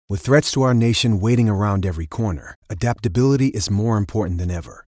With threats to our nation waiting around every corner, adaptability is more important than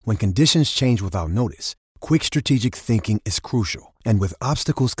ever. When conditions change without notice, quick strategic thinking is crucial. And with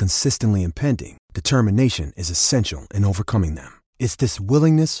obstacles consistently impending, determination is essential in overcoming them. It's this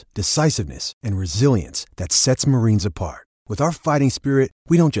willingness, decisiveness, and resilience that sets Marines apart. With our fighting spirit,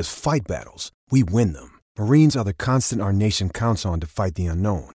 we don't just fight battles, we win them. Marines are the constant our nation counts on to fight the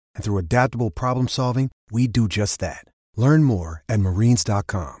unknown. And through adaptable problem solving, we do just that. Learn more at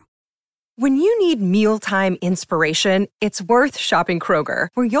marines.com. When you need mealtime inspiration, it's worth shopping Kroger,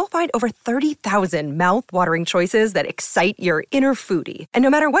 where you'll find over 30,000 mouth-watering choices that excite your inner foodie. And no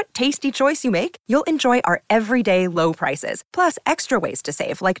matter what tasty choice you make, you'll enjoy our everyday low prices, plus extra ways to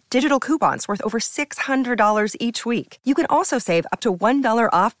save, like digital coupons worth over $600 each week. You can also save up to $1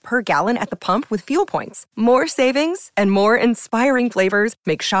 off per gallon at the pump with fuel points. More savings and more inspiring flavors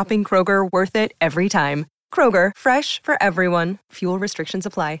make shopping Kroger worth it every time. Kroger, fresh for everyone. Fuel restrictions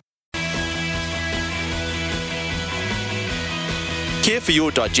apply. Care for your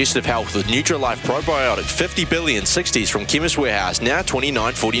digestive health with Nutrilife Probiotic 50 billion 60s from Chemist Warehouse, now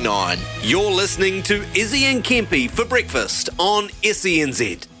 $29.49. You're listening to Izzy and Kempy for breakfast on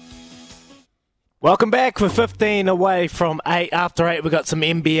SENZ. Welcome back. We're 15 away from 8. After 8, we've got some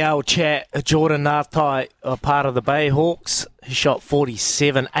NBL chat. Jordan Ngatai, a part of the Bayhawks. He shot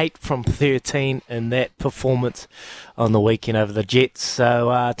 47, 8 from 13 in that performance on the weekend over the Jets.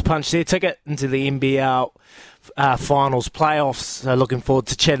 So to punch their ticket into the NBL finals playoffs, so looking forward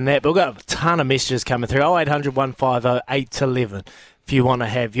to chatting that. But we've got a ton of messages coming through. 0800 150 811 if you want to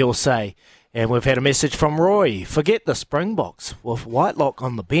have your say. And we've had a message from Roy. Forget the Springboks. With Whitelock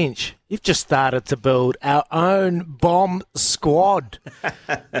on the bench, you've just started to build our own bomb squad.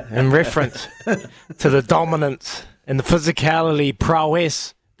 In reference to the dominance and the physicality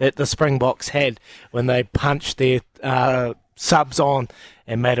prowess that the Springboks had when they punched their subs on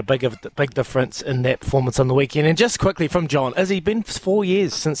and made a big difference in that performance on the weekend. And just quickly from John, has he been 4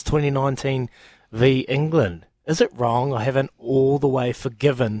 years since 2019 v England? Is it wrong I haven't all the way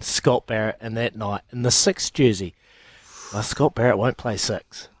forgiven Scott Barrett in that night in the 6 jersey? Well, Scott Barrett won't play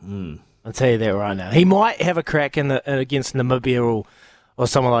 6. I'll tell you that right now. He might have a crack against Namibia or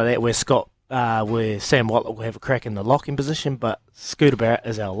someone like that where Sam Whitelock will have a crack in the locking position, but Scooter Barrett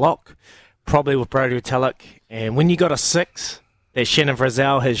is our lock, probably with Brodie Retallick. And when you got a 6 that Shannon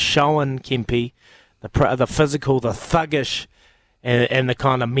Frizzell has shown, Kempe, the physical, the thuggish, and the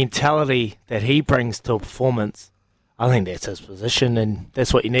kind of mentality that he brings to a performance, I think that's his position, and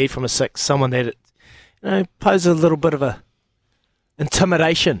that's what you need from a 6, someone that poses a little bit of a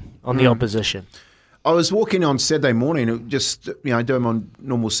intimidation on the opposition. I was walking on Saturday morning, just doing my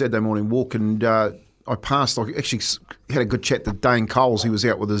normal Saturday morning walk, and I actually had a good chat to Dane Coles. He was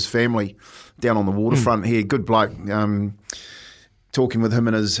out with his family down on the waterfront here, good bloke. Talking with him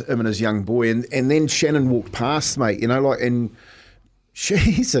and his young boy, and then Shannon walked past, mate. And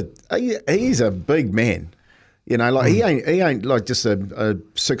he's a big man. He ain't like just a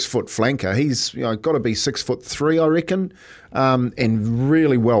 6 foot flanker. He's got to be 6'3", I reckon, and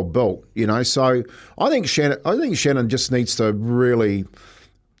really well built. So I think Shannon just needs to really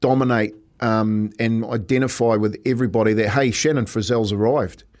dominate and identify with everybody that, hey, Shannon Frizzell's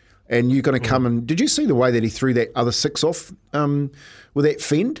arrived. And you're going to come and... Did you see the way that he threw that other 6 off with that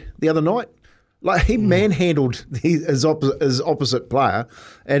fend the other night? Like, he manhandled his opposite player.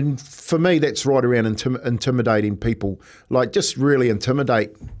 And for me, that's right around intimidating people. Like, just really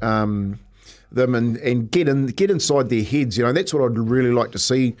intimidate them and get inside their heads. That's what I'd really like to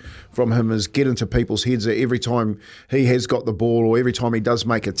see from him, is get into people's heads, that every time he has got the ball or every time he does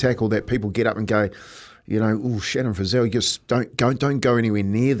make a tackle, that people get up and go... Shannon Frizzell, just don't go anywhere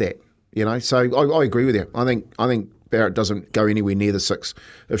near that. So I agree with you. I think Barrett doesn't go anywhere near the 6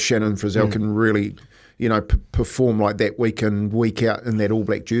 if Shannon Frizzell can really, perform like that week in, week out in that All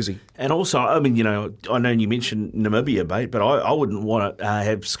Black jersey. And also, I know you mentioned Namibia, mate, but I wouldn't want to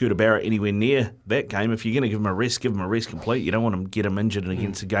have Scooter Barrett anywhere near that game. If you're going to give him a rest complete. You don't want to get him injured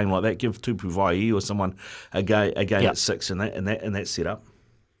against a game like that. Give Tupu Vai'i or someone a game at 6 in that setup.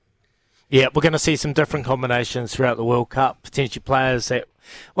 Yeah, we're going to see some different combinations throughout the World Cup. Potentially players that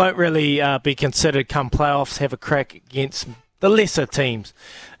won't really be considered come playoffs have a crack against the lesser teams,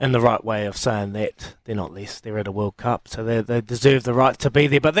 in the right way of saying that. They're not less, they're at a World Cup, so they deserve the right to be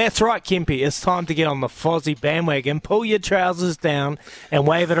there. But that's right, Kempe, it's time to get on the Fozzie bandwagon. Pull your trousers down and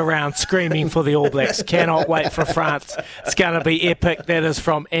wave it around, screaming for the All Blacks. Cannot wait for France. It's going to be epic. That is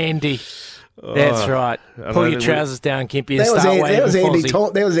from Andy. That's right. Pull your trousers down, Kempy, and start waving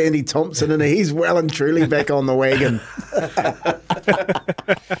Fozzie. That was Andy Thompson, and he's well and truly back on the wagon.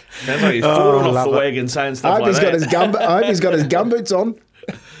 Sounds like he's fallen off the wagon saying stuff like that. I hope he's got his gumboots on.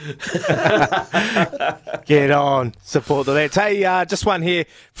 Get on. Support the lads. Hey, just one here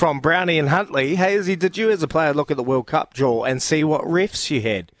from Brownie and Huntley. Hey, Izzy, did you as a player look at the World Cup draw and see what refs you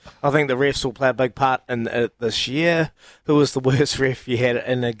had? I think the refs will play a big part in it this year. Who was the worst ref you had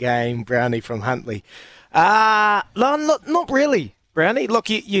in a game? Brownie from Huntley. No, not really, Brownie. Look,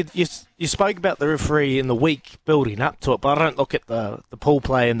 you spoke about the referee in the week building up to it, but I don't look at the pool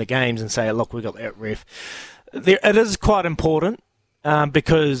play in the games and say, look, we got that ref. It is quite important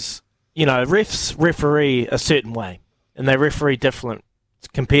because, you know, refs referee a certain way and they referee different.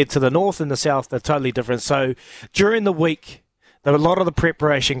 Compared to the north and the south, they're totally different. So during the week, a lot of the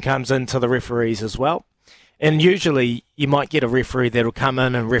preparation comes into the referees as well. And usually you might get a referee that will come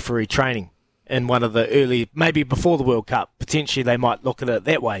in and referee training in one of the early, maybe before the World Cup. Potentially they might look at it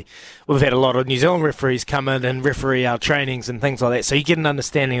that way. We've had a lot of New Zealand referees come in and referee our trainings and things like that. So you get an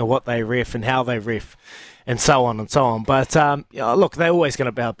understanding of what they ref and how they ref and so on and so on. But, look, they're always going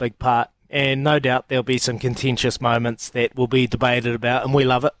to be a big part. And no doubt there'll be some contentious moments that will be debated about. And we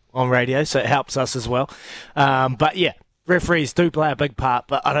love it on radio, so it helps us as well. But, yeah, referees do play a big part,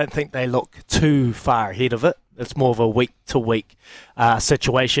 but I don't think they look too far ahead of it. It's more of a week-to-week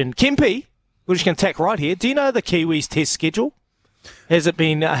situation. Kempi, we're just going to tack right here. Do you know the Kiwis test schedule? Has it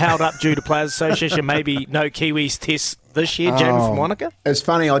been held up due to Players Association? Maybe no Kiwis test this year, Jamie from Wanaka? It's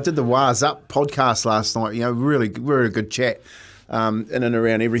funny, I did the Wires Up podcast last night, really good chat. In and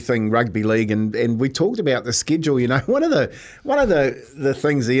around everything rugby league, and we talked about the schedule. One of the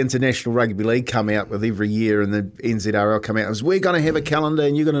things the International Rugby League come out with every year, and the NZRL come out is we're going to have a calendar,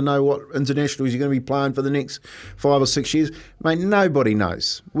 and you're going to know what internationals you're going to be playing for the next 5 or 6 years. Mate, nobody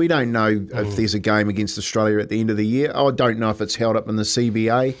knows. We don't know if there's a game against Australia at the end of the year. I don't know if it's held up in the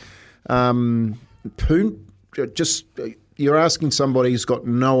CBA. You're asking somebody who's got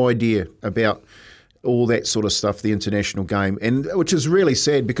no idea about all that sort of stuff, the international game, and which is really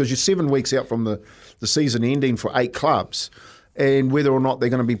sad because you're 7 weeks out from the season ending for 8 clubs, and whether or not they're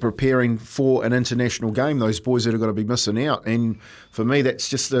going to be preparing for an international game, those boys that are going to be missing out. And for me, that's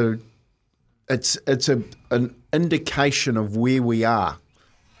just an indication of where we are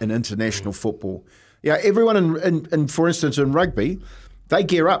in international football. Yeah, everyone in for instance in rugby, they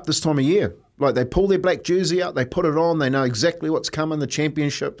gear up this time of year. Like they pull their black jersey out, they put it on, they know exactly what's coming, the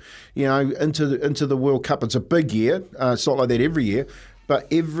championship, into the World Cup. It's a big year. It's not like that every year, but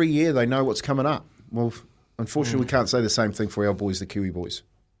every year they know what's coming up. Well, unfortunately, we can't say the same thing for our boys, the Kiwi boys.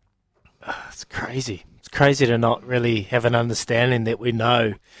 It's crazy. It's crazy to not really have an understanding that we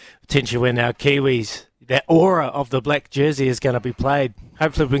know potentially when our Kiwis, that aura of the black jersey is going to be played.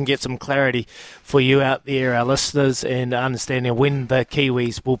 Hopefully we can get some clarity for you out there, our listeners, and understanding when the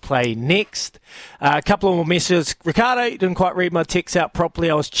Kiwis will play next. A couple more messages. Ricardo, you didn't quite read my text out properly.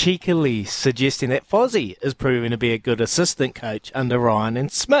 I was cheekily suggesting that Fozzie is proving to be a good assistant coach under Ryan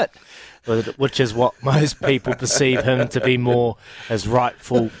and Smith, which is what most people perceive him to be more his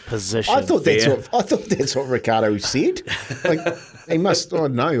rightful position. I thought that's what Ricardo said. Like, he must. Oh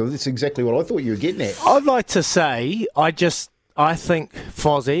no, that's exactly what I thought you were getting at. I'd like to say I think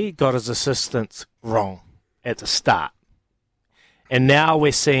Fozzie got his assistants wrong at the start. And now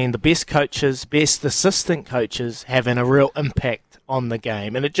we're seeing the best coaches, best assistant coaches having a real impact on the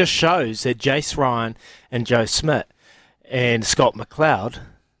game. And it just shows that Jace Ryan and Joe Smith and Scott McLeod,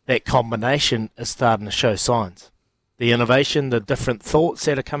 that combination is starting to show signs. The innovation, the different thoughts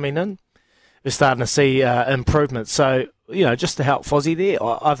that are coming in, we're starting to see improvements. So, just to help Fozzie there,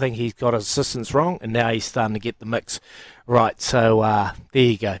 I think he's got his assistants wrong, and now he's starting to get the mix right. So there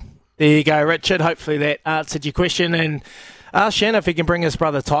you go. There you go, Richard. Hopefully that answered your question. And ask Shannon if he can bring his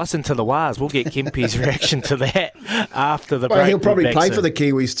brother Tyson to the Wires. We'll get Kempi's reaction to that after the break. He'll probably play for the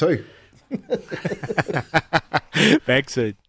Kiwis too. Back soon.